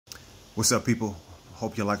What's up, people?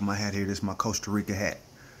 Hope you like my hat here. This is my Costa Rica hat,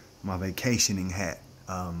 my vacationing hat.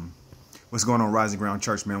 What's going on, Rising Ground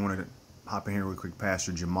Church, man? I wanted to hop in here real quick.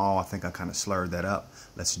 Pastor Jamal, I think I kind of slurred that up.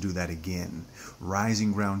 Let's do that again.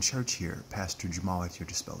 Rising Ground Church here. Pastor Jamal at your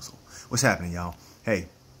disposal. What's happening, y'all? Hey,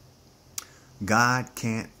 God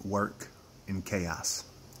can't work in chaos.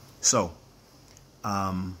 So,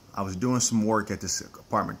 I was doing some work at this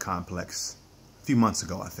apartment complex a few months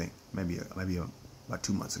ago, I think, maybe about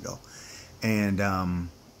 2 months ago. And,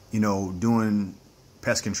 doing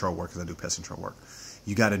pest control work, because I do pest control work,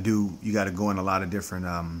 you got to go in a lot of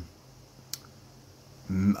different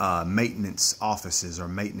maintenance offices or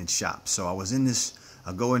maintenance shops. So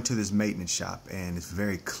I go into this maintenance shop, and it's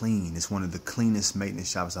very clean. It's one of the cleanest maintenance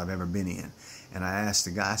shops I've ever been in. And I asked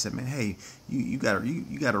the guy, I said, man, hey, you got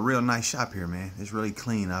a real nice shop here, man. It's really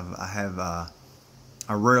clean. I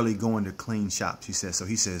rarely go into clean shops. He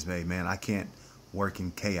says, hey, man, I can't work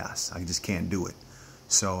in chaos. I just can't do it.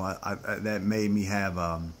 So that made me have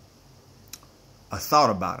a thought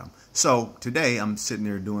about him. So today I'm sitting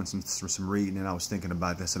there doing some reading, and I was thinking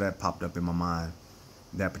about that. So that popped up in my mind,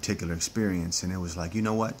 that particular experience. And it was like, you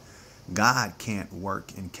know what? God can't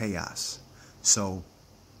work in chaos. So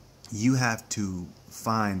you have to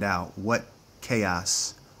find out what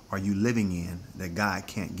chaos are you living in that God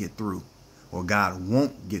can't get through, or God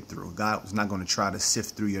won't get through. God is not going to try to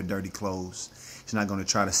sift through your dirty clothes. He's not going to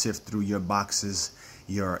try to sift through your boxes,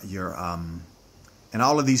 and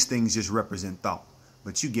all of these things just represent thought.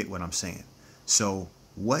 But you get what I'm saying. So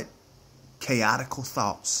what chaotical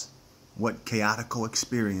thoughts, what chaotical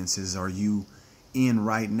experiences are you in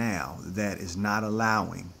right now that is not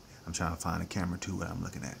allowing, I'm trying to find a camera too what I'm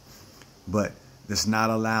looking at, but that's not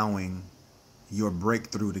allowing your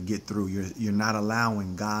breakthrough to get through. You're not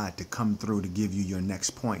allowing God to come through to give you your next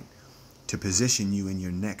point, to position you in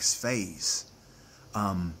your next phase.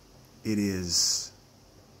 It is,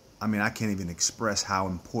 I can't even express how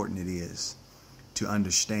important it is to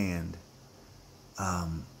understand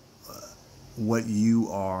what you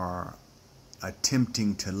are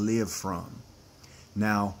attempting to live from.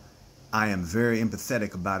 Now, I am very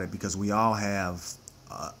empathetic about it, because we all have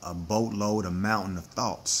a boatload, a mountain of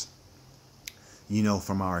thoughts,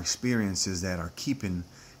 from our experiences that are keeping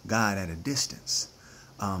God at a distance.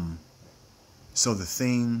 So the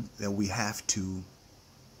thing that we have to,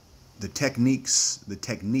 the technique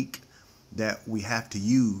that we have to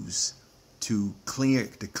use to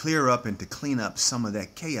clear up and to clean up some of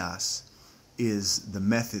that chaos is the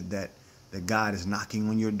method that God is knocking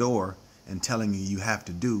on your door and telling you have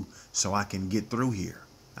to do, so I can get through here.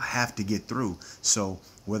 I have to get through. So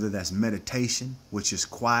whether that's meditation, which is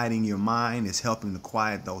quieting your mind, is helping to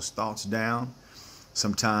quiet those thoughts down.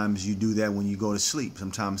 Sometimes you do that when you go to sleep.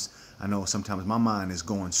 Sometimes my mind is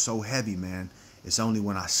going so heavy, man. It's only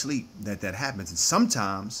when I sleep that happens. And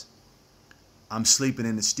sometimes I'm sleeping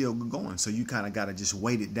and it's still going. So you kind of got to just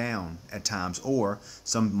weight it down at times. Or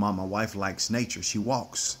my wife likes nature. She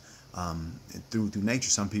walks through nature.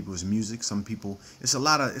 Some people it's music. Some people it's a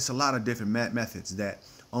lot of different methods that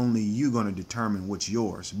only you're going to determine what's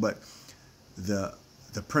yours. But the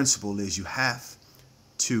principle is you have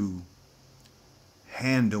to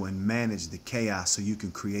handle and manage the chaos so you can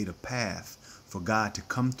create a path for God to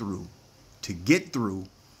come through, to get through,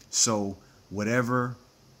 so whatever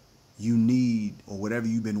you need or whatever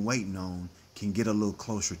you've been waiting on can get a little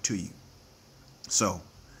closer to you. So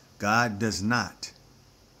God does not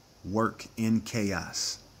work in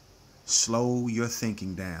chaos. Slow your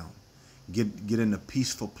thinking down. Get in a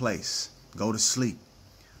peaceful place. Go to sleep.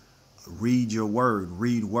 Read your word.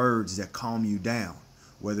 Read words that calm you down,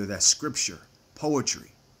 whether that's scripture,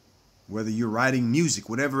 poetry, whether you're writing music,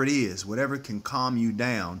 whatever it is, whatever can calm you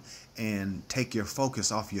down and take your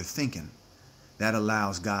focus off your thinking. That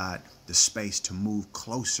allows God the space to move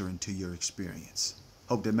closer into your experience.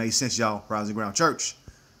 Hope that made sense, y'all. Rising Ground Church.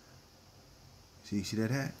 See that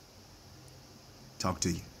hat? Talk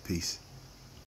to you. Peace.